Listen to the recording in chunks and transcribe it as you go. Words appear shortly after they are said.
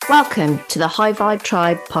Welcome to the High Vibe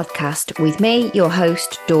Tribe podcast with me, your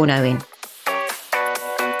host, Dawn Owen.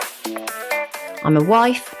 I'm a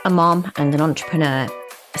wife, a mom, and an entrepreneur,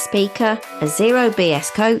 a speaker, a zero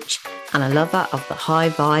BS coach, and a lover of the high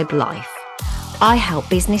vibe life. I help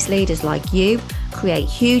business leaders like you create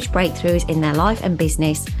huge breakthroughs in their life and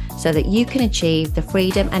business so that you can achieve the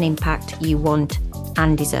freedom and impact you want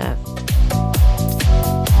and deserve.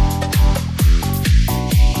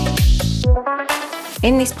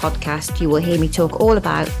 In this podcast, you will hear me talk all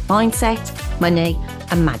about mindset, money,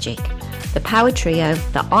 and magic. The power trio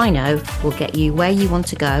that I know will get you where you want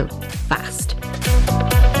to go fast.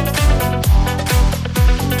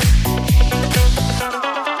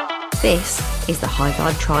 This is the High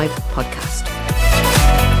Vibe Tribe podcast.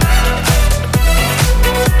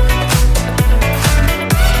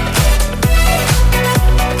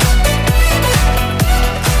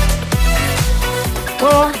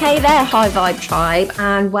 Well, hey there, High Vibe Tribe,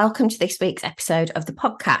 and welcome to this week's episode of the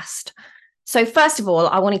podcast. So first of all,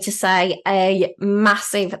 I wanted to say a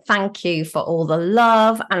massive thank you for all the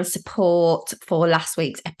love and support for last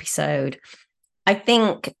week's episode. I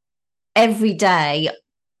think every day,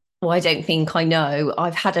 well, I don't think I know,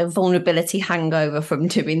 I've had a vulnerability hangover from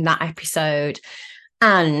doing that episode.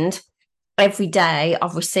 And every day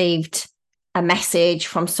I've received a message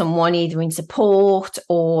from someone either in support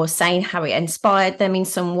or saying how it inspired them in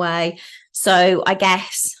some way. So I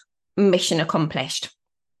guess mission accomplished.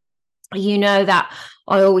 You know that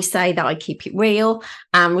I always say that I keep it real,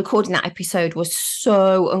 and recording that episode was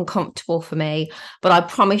so uncomfortable for me, but I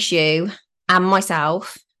promise you and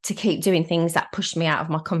myself to keep doing things that push me out of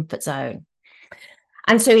my comfort zone.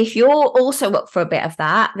 And so if you're also up for a bit of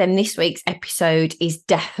that, then this week's episode is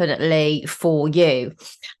definitely for you.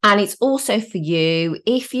 And it's also for you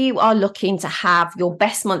if you are looking to have your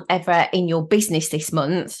best month ever in your business this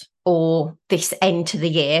month or this end to the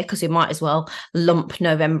year, because we might as well lump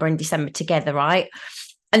November and December together, right?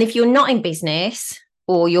 And if you're not in business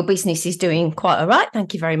or your business is doing quite all right,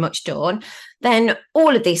 thank you very much, Dawn, then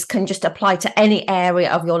all of this can just apply to any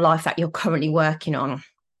area of your life that you're currently working on.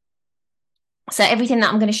 So everything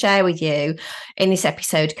that I'm going to share with you in this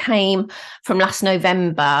episode came from last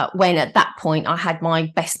November, when at that point I had my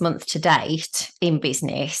best month to date in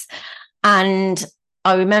business. And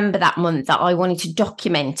I remember that month that I wanted to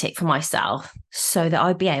document it for myself so that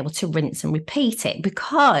I'd be able to rinse and repeat it.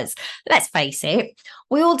 Because let's face it,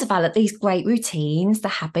 we all develop these great routines, the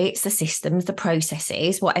habits, the systems, the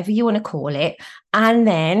processes, whatever you want to call it. And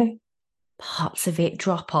then parts of it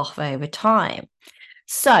drop off over time.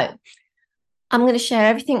 So I'm going to share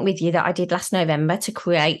everything with you that I did last November to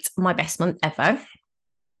create my best month ever.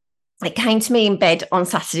 It came to me in bed on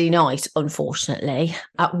Saturday night, unfortunately,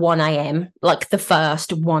 at 1 a.m, like the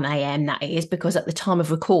first 1 a.m. that is, because at the time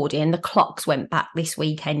of recording, the clocks went back this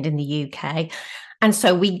weekend in the UK. And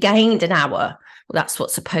so we gained an hour. Well, that's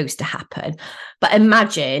what's supposed to happen. But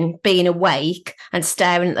imagine being awake and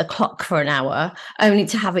staring at the clock for an hour, only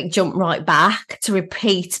to have it jump right back to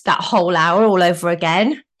repeat that whole hour all over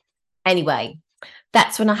again. Anyway,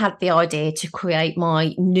 that's when I had the idea to create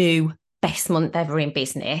my new best month ever in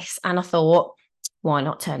business. And I thought, why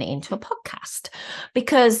not turn it into a podcast?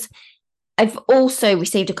 Because I've also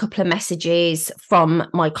received a couple of messages from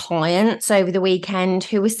my clients over the weekend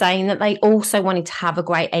who were saying that they also wanted to have a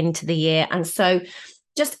great end to the year. And so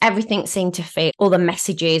just everything seemed to fit. All the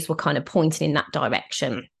messages were kind of pointing in that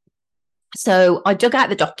direction. So I dug out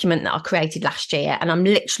the document that I created last year, and I'm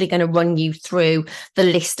literally going to run you through the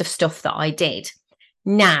list of stuff that I did.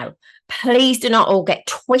 Now, please do not all get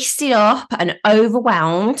twisted up and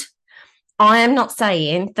overwhelmed. I am not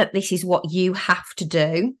saying that this is what you have to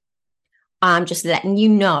do. I'm just letting you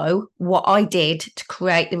know what I did to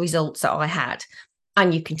create the results that I had.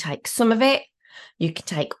 And you can take some of it, you can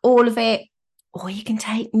take all of it, or you can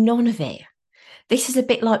take none of it. This is a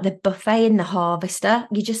bit like the buffet and the harvester.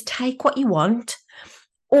 You just take what you want,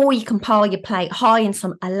 or you can pile your plate high in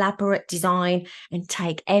some elaborate design and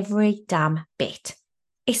take every damn bit.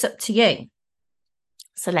 It's up to you.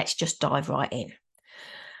 So let's just dive right in.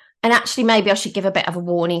 And actually, maybe I should give a bit of a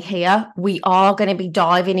warning here. We are going to be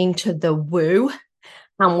diving into the woo,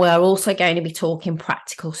 and we're also going to be talking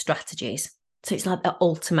practical strategies. So it's like the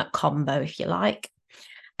ultimate convo, if you like.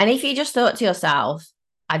 And if you just thought to yourself,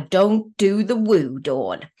 I don't do the woo,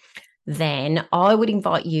 Dawn, then I would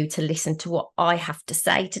invite you to listen to what I have to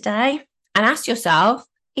say today and ask yourself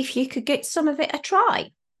if you could get some of it a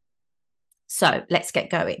try. So let's get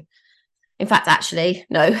going. In fact, actually,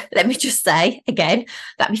 no, let me just say again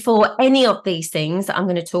that before any of these things that I'm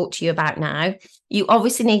going to talk to you about now, you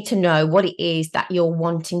obviously need to know what it is that you're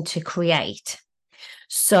wanting to create.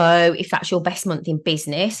 So if that's your best month in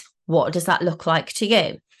business, what does that look like to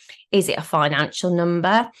you? Is it a financial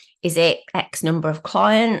number? Is it X number of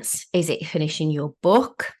clients? Is it finishing your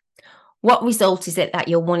book? What result is it that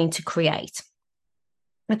you're wanting to create?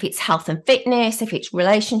 If it's health and fitness, if it's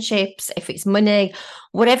relationships, if it's money,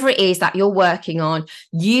 whatever it is that you're working on,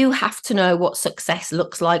 you have to know what success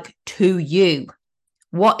looks like to you.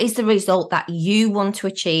 What is the result that you want to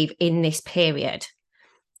achieve in this period?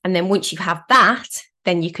 And then once you have that,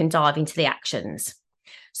 then you can dive into the actions.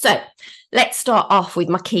 So let's start off with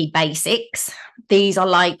my key basics. These are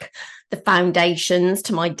like the foundations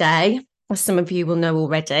to my day, as some of you will know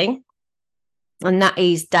already. And that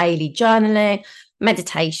is daily journaling,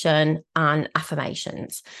 meditation, and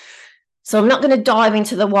affirmations. So I'm not going to dive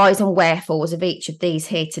into the whys and wherefores of each of these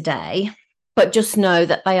here today, but just know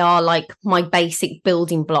that they are like my basic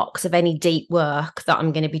building blocks of any deep work that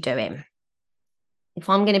I'm going to be doing. If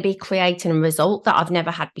I'm going to be creating a result that I've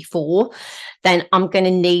never had before, then I'm going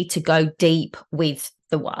to need to go deep with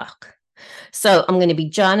the work. So I'm going to be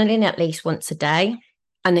journaling at least once a day.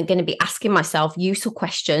 And I'm going to be asking myself useful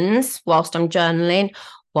questions whilst I'm journaling.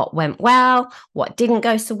 What went well? What didn't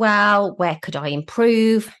go so well? Where could I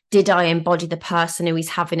improve? Did I embody the person who is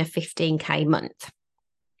having a 15K month?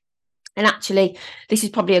 And actually, this is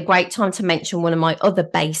probably a great time to mention one of my other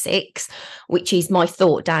basics, which is my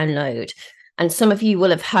thought download. And some of you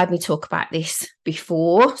will have heard me talk about this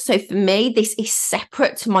before. So for me, this is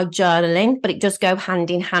separate to my journaling, but it does go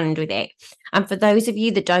hand in hand with it. And for those of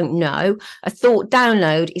you that don't know, a thought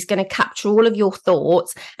download is going to capture all of your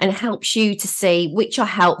thoughts and helps you to see which are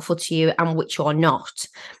helpful to you and which are not,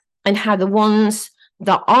 and how the ones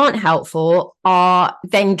that aren't helpful are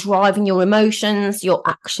then driving your emotions, your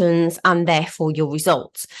actions, and therefore your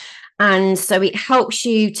results. And so it helps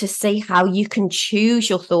you to see how you can choose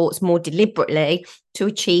your thoughts more deliberately to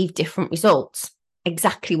achieve different results,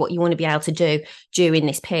 exactly what you want to be able to do during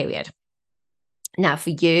this period. Now, for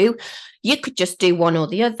you, you could just do one or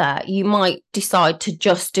the other. You might decide to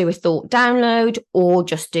just do a thought download or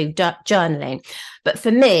just do journaling. But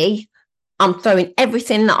for me, I'm throwing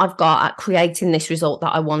everything that I've got at creating this result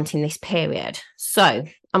that I want in this period. So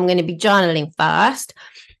I'm going to be journaling first.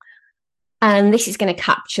 And this is going to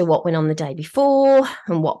capture what went on the day before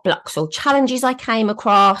and what blocks or challenges I came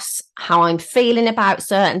across, how I'm feeling about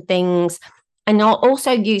certain things. And I'll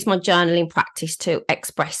also use my journaling practice to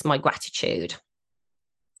express my gratitude.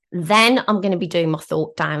 Then I'm going to be doing my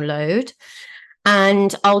thought download.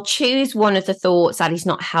 And I'll choose one of the thoughts that is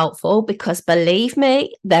not helpful, because believe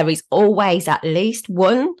me, there is always at least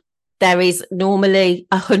one. There is normally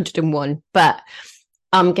 101, but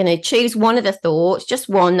I'm going to choose one of the thoughts, just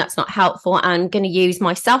one that's not helpful. And I'm going to use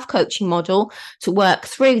my self-coaching model to work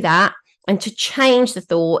through that and to change the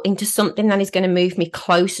thought into something that is going to move me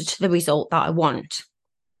closer to the result that I want.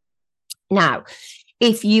 Now,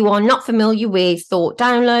 if you are not familiar with thought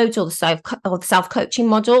downloads or the self-coaching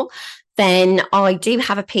model, then I do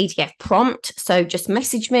have a PDF prompt. So just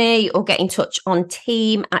message me or get in touch on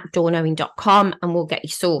team@dawnowing.com and we'll get you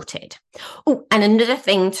sorted. Oh, and another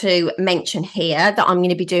thing to mention here that I'm going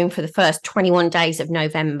to be doing for the first 21 days of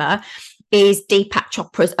November is Deepak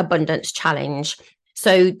Chopra's Abundance Challenge.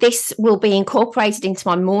 So this will be incorporated into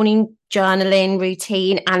my morning journaling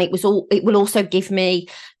routine, and it will also give me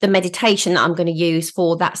the meditation that I'm going to use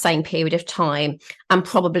for that same period of time, and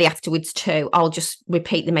probably afterwards too. I'll just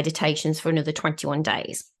repeat the meditations for another 21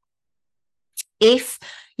 days. If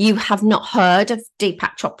you have not heard of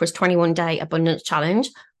Deepak Chopra's 21-day Abundance Challenge,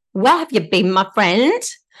 where have you been, my friend?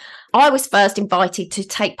 I was first invited to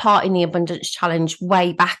take part in the Abundance Challenge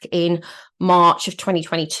way back in March of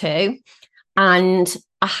 2022. And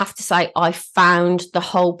I have to say, I found the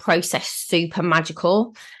whole process super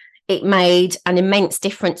magical. It made an immense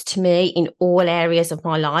difference to me in all areas of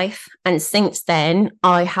my life. And since then,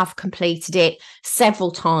 I have completed it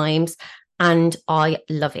several times and I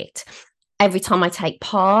love it. Every time I take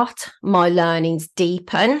part, my learnings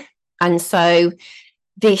deepen. And so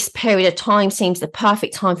this period of time seems the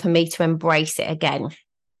perfect time for me to embrace it again.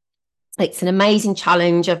 It's an amazing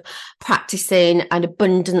challenge of practicing an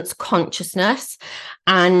abundance consciousness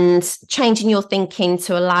and changing your thinking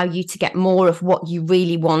to allow you to get more of what you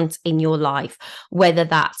really want in your life, whether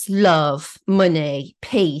that's love, money,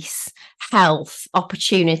 peace, health,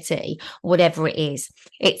 opportunity, whatever it is.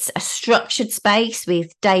 It's a structured space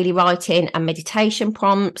with daily writing and meditation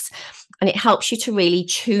prompts, and it helps you to really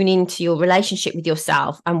tune into your relationship with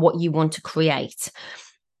yourself and what you want to create.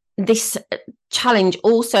 This challenge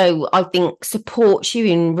also, I think, supports you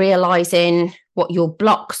in realizing what your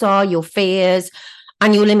blocks are, your fears,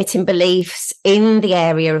 and your limiting beliefs in the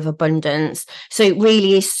area of abundance. So it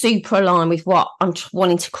really is super aligned with what I'm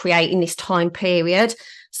wanting to create in this time period.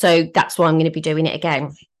 So that's why I'm going to be doing it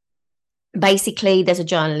again. Basically, there's a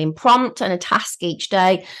journaling prompt and a task each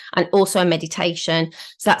day, and also a meditation.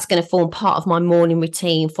 So that's going to form part of my morning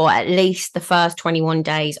routine for at least the first 21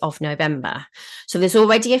 days of November. So there's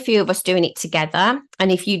already a few of us doing it together. And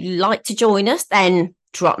if you'd like to join us, then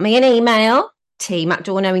drop me an email,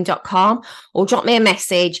 team@dawnowing.com, or drop me a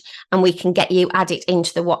message and we can get you added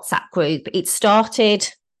into the WhatsApp group. It started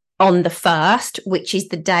on the 1st, which is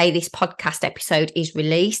the day this podcast episode is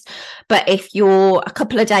released. But if you're a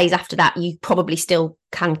couple of days after that, you probably still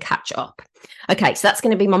can catch up. Okay, so that's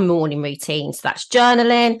going to be my morning routine. So that's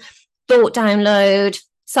journaling, thought download,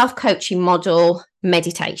 self-coaching model,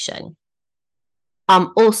 meditation.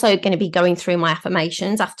 I'm also going to be going through my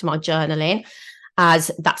affirmations after my journaling,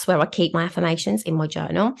 as that's where I keep my affirmations, in my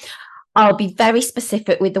journal. I'll be very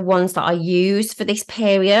specific with the ones that I use for this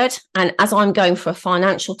period. And as I'm going for a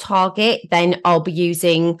financial target, then I'll be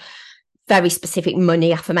using very specific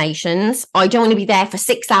money affirmations. I don't want to be there for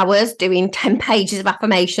 6 hours doing 10 pages of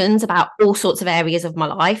affirmations about all sorts of areas of my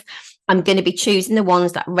life. I'm going to be choosing the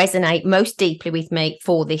ones that resonate most deeply with me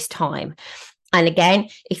for this time. And again,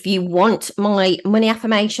 if you want my money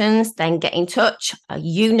affirmations, then get in touch.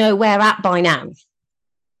 You know where we're at by now.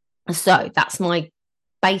 So that's my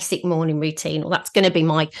basic morning routine, or that's going to be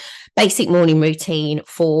my basic morning routine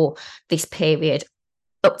for this period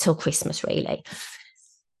up till Christmas, really.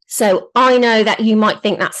 So I know that you might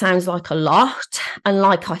think that sounds like a lot. And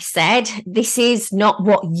like I said, this is not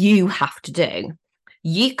what you have to do.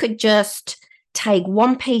 You could just take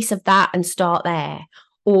one piece of that and start there.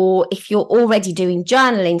 Or if you're already doing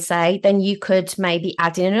journaling, say, then you could maybe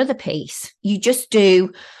add in another piece. You just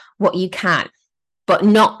do what you can, but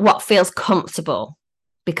not what feels comfortable.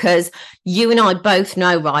 Because you and I both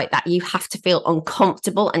know, right, that you have to feel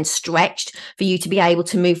uncomfortable and stretched for you to be able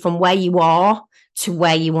to move from where you are to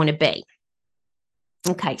where you want to be.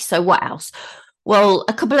 Okay, so what else? Well,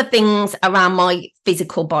 a couple of things around my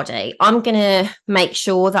physical body. I'm going to make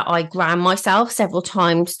sure that I ground myself several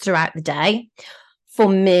times throughout the day. For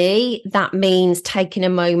me, that means taking a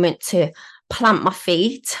moment to plant my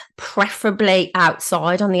feet, preferably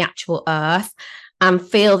outside on the actual earth, and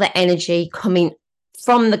feel the energy coming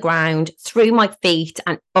from the ground through my feet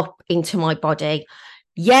and up into my body.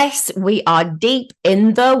 Yes, we are deep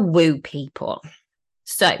in the woo, people.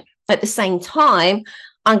 So at the same time,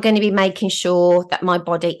 I'm going to be making sure that my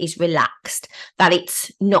body is relaxed, that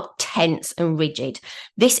it's not tense and rigid.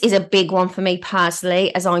 This is a big one for me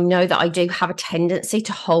personally, as I know that I do have a tendency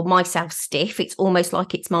to hold myself stiff. It's almost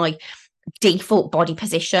like it's my default body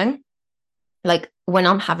position. Like when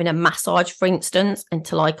I'm having a massage, for instance,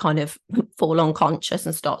 until I kind of fall unconscious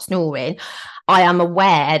and start snoring, I am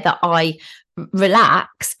aware that I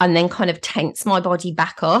relax and then kind of tense my body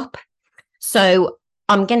back up. So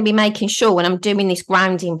I'm going to be making sure when I'm doing this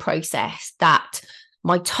grounding process that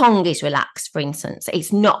my tongue is relaxed, for instance.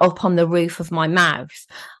 It's not up on the roof of my mouth.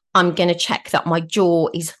 I'm going to check that my jaw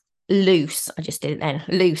is loose. I just did it then,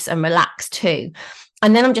 loose and relaxed too.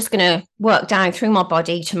 And then I'm just going to work down through my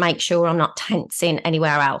body to make sure I'm not tensing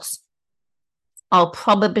anywhere else. I'll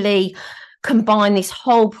probably combine this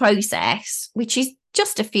whole process, which is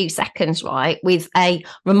just a few seconds, right, with a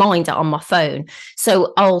reminder on my phone.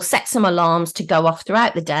 So I'll set some alarms to go off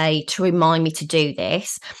throughout the day to remind me to do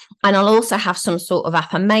this. And I'll also have some sort of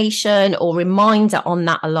affirmation or reminder on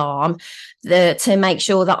that alarm to make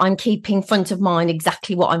sure that I'm keeping front of mind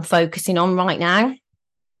exactly what I'm focusing on right now.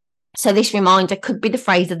 So this reminder could be the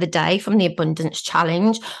phrase of the day from the Abundance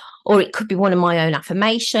Challenge, or it could be one of my own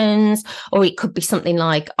affirmations, or it could be something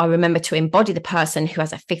like, I remember to embody the person who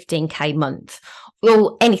has a 15K month,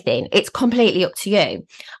 or anything. It's completely up to you.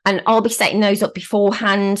 And I'll be setting those up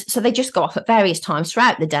beforehand. So they just go off at various times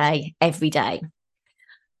throughout the day, every day.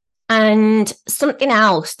 And something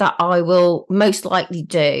else that I will most likely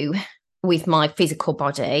do with my physical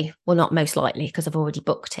body, well, not most likely because I've already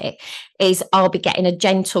booked it, is I'll be getting a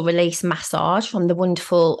gentle release massage from the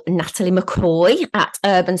wonderful Natalie McCoy at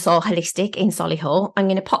Urban Soul Holistic in Solihull. I'm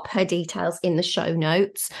going to pop her details in the show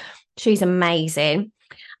notes. She's amazing.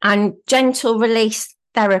 And gentle release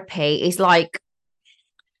therapy is like,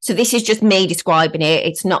 so this is just me describing it.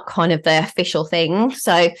 It's not kind of the official thing.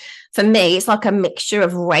 So for me, it's like a mixture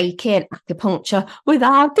of Reiki and acupuncture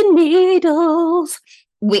without the needles,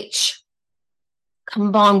 which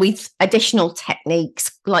combined with additional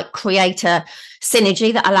techniques like create a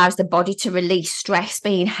synergy that allows the body to release stress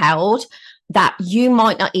being held. that you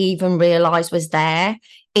might not even realize was there.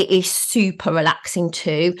 It is super relaxing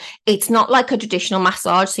too. It's not like a traditional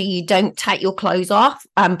massage, so you don't take your clothes off,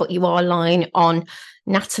 but you are lying on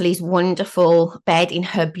Natalie's wonderful bed in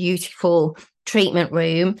her beautiful treatment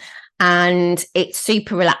room, and it's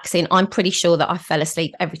super relaxing. I'm pretty sure that I fell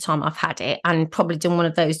asleep every time I've had it, and probably done one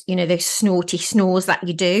of those, you know, those snorty snores that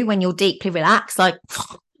you do when you're deeply relaxed, like,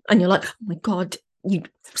 and you're like, oh my God, you're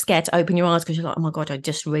scared to open your eyes because you're like, oh my God, I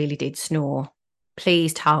just really did snore.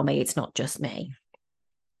 Please tell me it's not just me.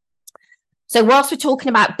 So whilst we're talking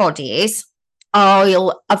about bodies,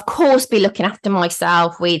 I'll, of course, be looking after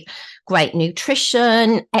myself with great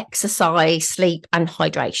nutrition, exercise, sleep, and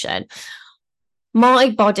hydration. My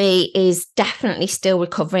body is definitely still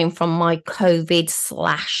recovering from my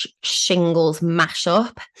COVID/shingles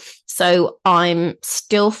mashup. So I'm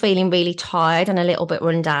still feeling really tired and a little bit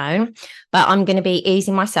run down, but I'm going to be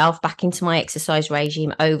easing myself back into my exercise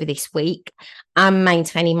regime over this week and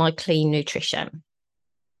maintaining my clean nutrition.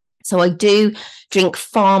 So I do drink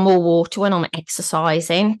far more water when I'm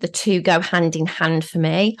exercising. The two go hand in hand for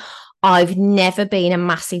me. I've never been a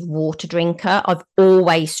massive water drinker. I've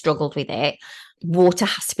always struggled with it. Water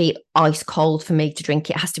has to be ice cold for me to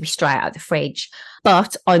drink. It has to be straight out of the fridge.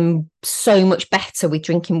 But I'm so much better with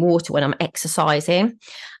drinking water when I'm exercising.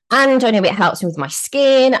 And I know it helps me with my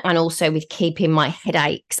skin and also with keeping my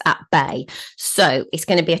headaches at bay. So it's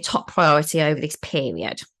going to be a top priority over this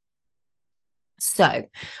period. So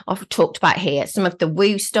I've talked about here some of the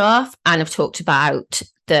woo stuff, and I've talked about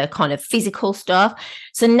the kind of physical stuff.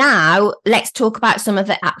 So now let's talk about some of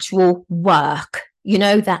the actual work, you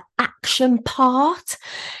know, the action part,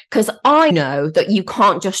 because I know that you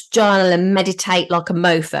can't just journal and meditate like a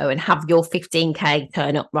mofo and have your 15K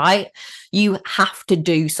turn up, right? You have to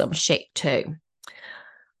do some shit too.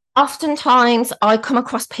 Oftentimes I come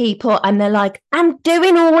across people and they're like, I'm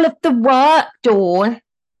doing all of the work, Dawn.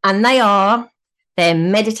 And they are. They're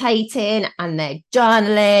meditating and they're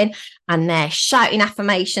journaling and they're shouting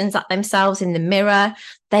affirmations at themselves in the mirror.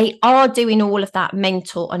 They are doing all of that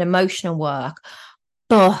mental and emotional work,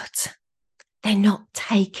 but they're not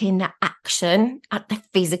taking the action at the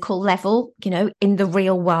physical level, you know, in the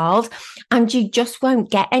real world. And you just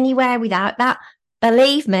won't get anywhere without that.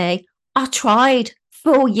 Believe me, I tried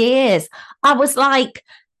for years. I was like,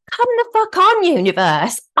 come the fuck on,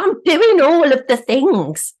 universe. I'm doing all of the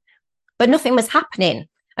things. But nothing was happening.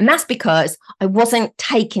 And that's because I wasn't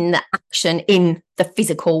taking the action in the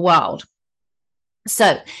physical world.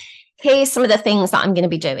 So here's some of the things that I'm going to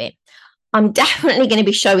be doing. I'm definitely going to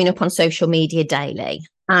be showing up on social media daily.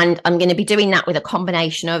 And I'm going to be doing that with a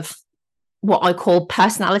combination of what I call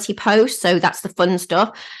personality posts. So that's the fun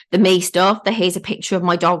stuff, the me stuff, the here's a picture of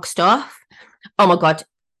my dog stuff. Oh my God,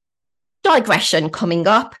 digression coming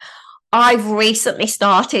up. I've recently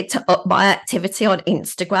started to up my activity on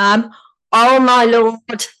Instagram. Oh my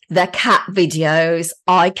Lord, the cat videos,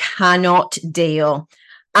 I cannot deal.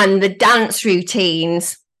 And the dance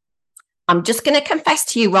routines, I'm just going to confess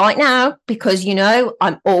to you right now, because, you know,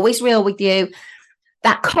 I'm always real with you,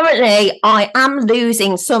 that currently I am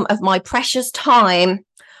losing some of my precious time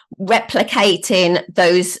replicating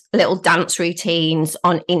those little dance routines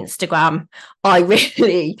on Instagram. I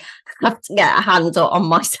really have to get a handle on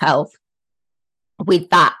myself with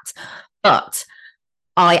that. But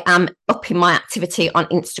I am upping my activity on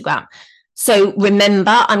Instagram. So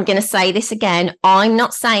remember, I'm going to say this again. I'm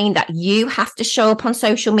not saying that you have to show up on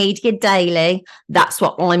social media daily. That's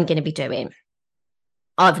what I'm going to be doing.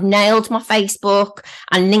 I've nailed my Facebook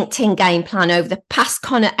and LinkedIn game plan over the past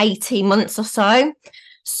kind of 18 months or so.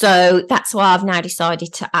 So that's why I've now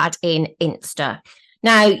decided to add in Insta.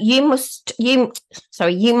 Now, you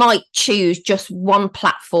might choose just one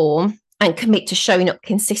platform and commit to showing up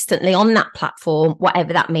consistently on that platform,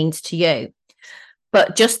 whatever that means to you.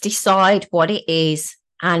 But just decide what it is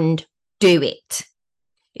and do it.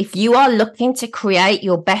 If you are looking to create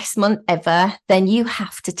your best month ever, then you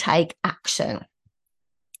have to take action.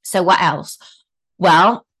 So what else?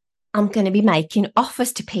 Well, I'm going to be making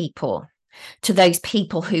offers to people, to those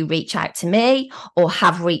people who reach out to me or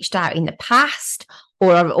have reached out in the past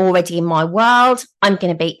or are already in my world. I'm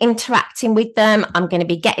going to be interacting with them. I'm going to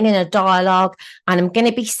be getting in a dialogue, and I'm going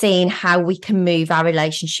to be seeing how we can move our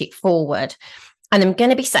relationship forward. And I'm going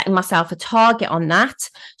to be setting myself a target on that.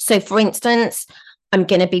 So for instance, I'm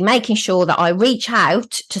going to be making sure that I reach out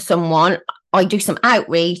to someone. I do some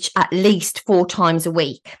outreach at least 4 times a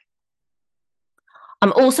week.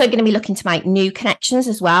 I'm also going to be looking to make new connections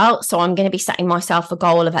as well. So I'm going to be setting myself a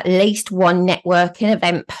goal of at least 1 networking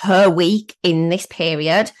event per week in this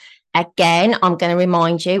period. Again, I'm going to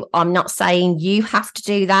remind you, I'm not saying you have to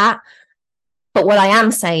do that. But what I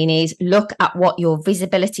am saying is look at what your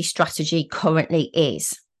visibility strategy currently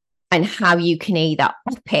is and how you can either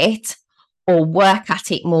up it or work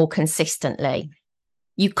at it more consistently.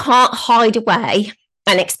 You can't hide away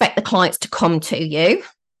and expect the clients to come to you.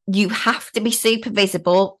 You have to be super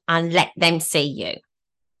visible and let them see you.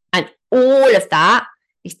 And all of that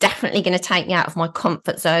is definitely going to take me out of my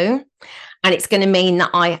comfort zone. And it's going to mean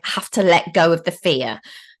that I have to let go of the fear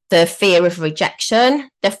of rejection,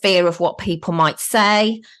 the fear of what people might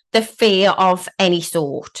say, the fear of any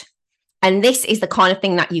sort. And this is the kind of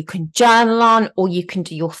thing that you can journal on, or you can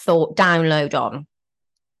do your thought download on.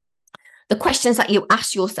 The questions that you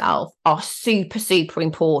ask yourself are super, super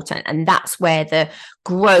important. And that's where the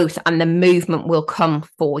growth and the movement will come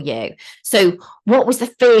for you. So what was the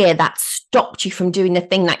fear that stopped you from doing the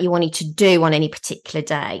thing that you wanted to do on any particular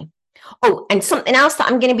day? Oh, and something else that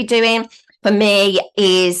I'm going to be doing for me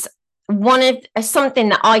is something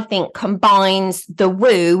that I think combines the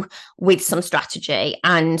woo with some strategy,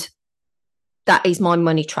 and that is my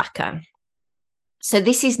money tracker. So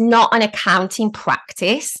this is not an accounting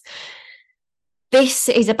practice. This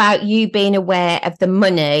is about you being aware of the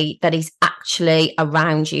money that is actually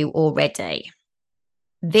around you already.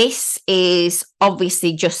 This is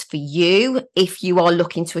obviously just for you if you are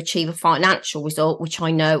looking to achieve a financial result, which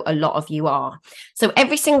I know a lot of you are. So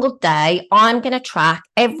every single day, I'm going to track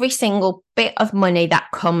every single bit of money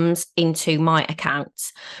that comes into my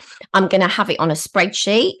account. I'm going to have it on a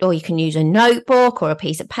spreadsheet, or you can use a notebook or a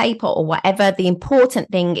piece of paper or whatever. The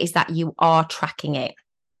important thing is that you are tracking it.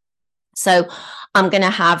 So I'm going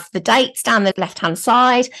to have the dates down the left-hand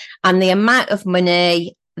side, and the amount of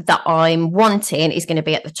money that I'm wanting is going to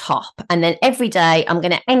be at the top. And then every day I'm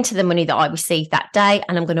going to enter the money that I received that day,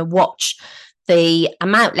 and I'm going to watch the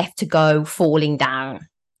amount left to go falling down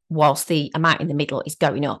whilst the amount in the middle is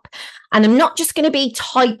going up. And I'm not just going to be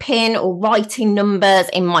typing or writing numbers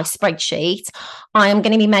in my spreadsheet. I am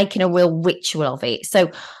going to be making a real ritual of it.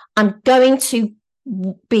 So I'm going to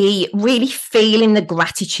be really feeling the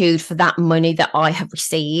gratitude for that money that I have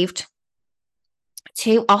received.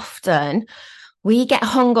 Too often we get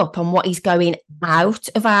hung up on what is going out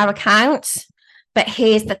of our accounts. But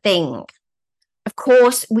here's the thing. Of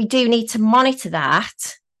course, we do need to monitor that.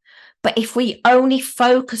 But if we only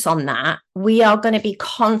focus on that, we are going to be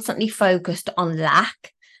constantly focused on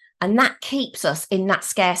lack. And that keeps us in that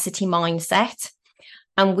scarcity mindset.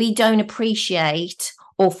 And we don't appreciate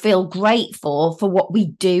or feel grateful for what we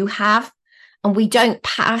do have. And we don't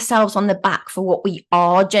pat ourselves on the back for what we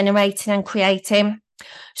are generating and creating.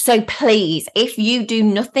 So please, if you do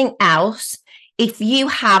nothing else, if you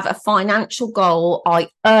have a financial goal, I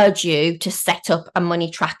urge you to set up a money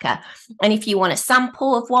tracker. And if you want a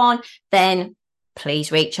sample of one, then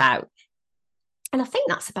please reach out. And I think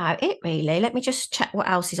that's about it, really. Let me just check what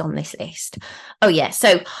else is on this list. Oh, yeah.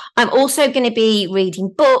 So I'm also going to be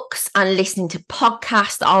reading books and listening to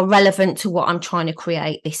podcasts that are relevant to what I'm trying to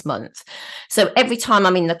create this month. So every time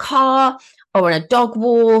I'm in the car or on a dog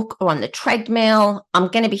walk or on the treadmill, I'm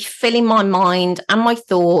going to be filling my mind and my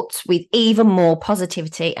thoughts with even more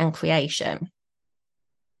positivity and creation.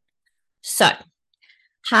 So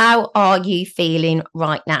how are you feeling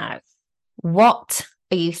right now? What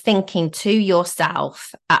are you thinking to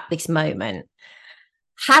yourself at this moment?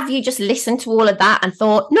 Have you just listened to all of that and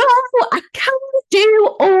thought, no, I can't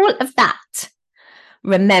do all of that?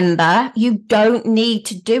 Remember, you don't need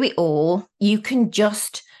to do it all. You can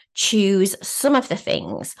just choose some of the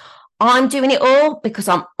things. I'm doing it all because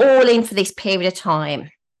I'm all in for this period of time.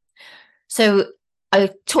 So I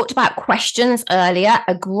talked about questions earlier.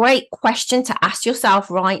 A great question to ask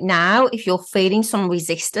yourself right now, if you're feeling some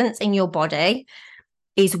resistance in your body,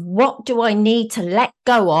 is what do I need to let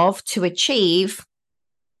go of to achieve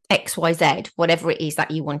XYZ, whatever it is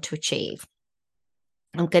that you want to achieve?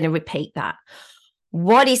 I'm going to repeat that.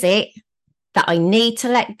 What is it that I need to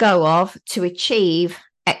let go of to achieve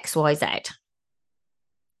XYZ?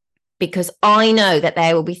 Because I know that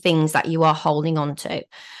there will be things that you are holding on to,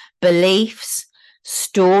 beliefs,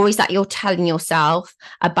 stories that you're telling yourself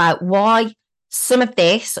about why some of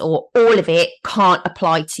this or all of it can't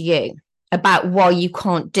apply to you, about why you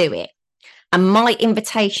can't do it. And my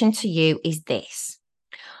invitation to you is this.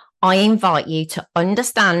 I invite you to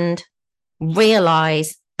understand,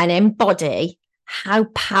 realize, and embody how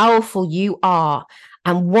powerful you are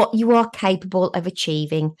and what you are capable of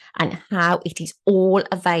achieving, and how it is all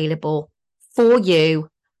available for you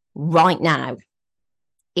right now,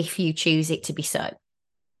 if you choose it to be so.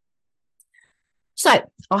 So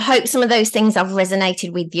I hope some of those things have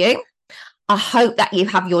resonated with you. I hope that you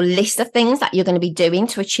have your list of things that you're going to be doing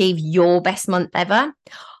to achieve your best month ever.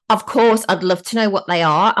 Of course, I'd love to know what they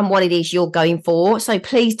are and what it is you're going for. So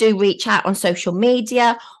please do reach out on social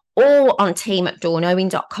media or on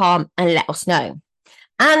team@dawnowing.com and let us know.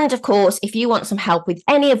 And of course, if you want some help with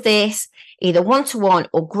any of this, either one-to-one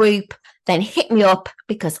or group, then hit me up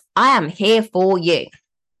because I am here for you.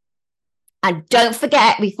 And don't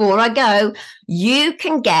forget, before I go, you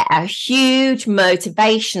can get a huge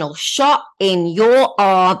motivational shot in your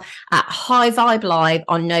arm at High Vibe Live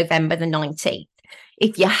on November the 19th.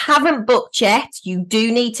 If you haven't booked yet, you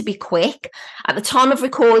do need to be quick. At the time of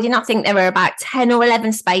recording, I think there are about 10 or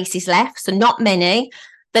 11 spaces left, so not many.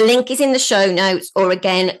 The link is in the show notes, or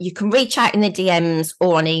again, you can reach out in the DMs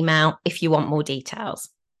or on email if you want more details.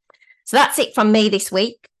 So that's it from me this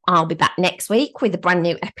week. I'll be back next week with a brand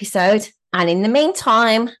new episode. And in the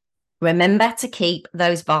meantime, remember to keep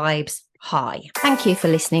those vibes high. Thank you for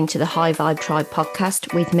listening to the High Vibe Tribe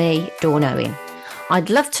podcast with me, Dawn Owen. I'd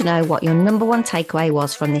love to know what your number one takeaway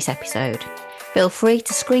was from this episode. Feel free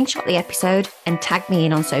to screenshot the episode and tag me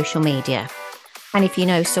in on social media. And if you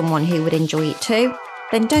know someone who would enjoy it too,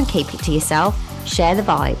 then don't keep it to yourself. Share the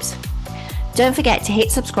vibes. Don't forget to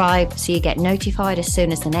hit subscribe so you get notified as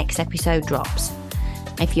soon as the next episode drops.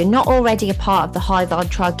 If you're not already a part of the High Vibe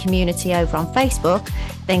Tribe community over on Facebook,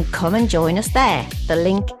 then come and join us there. The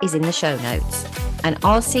link is in the show notes. And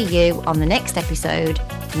I'll see you on the next episode.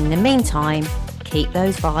 In the meantime, keep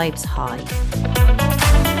those vibes high.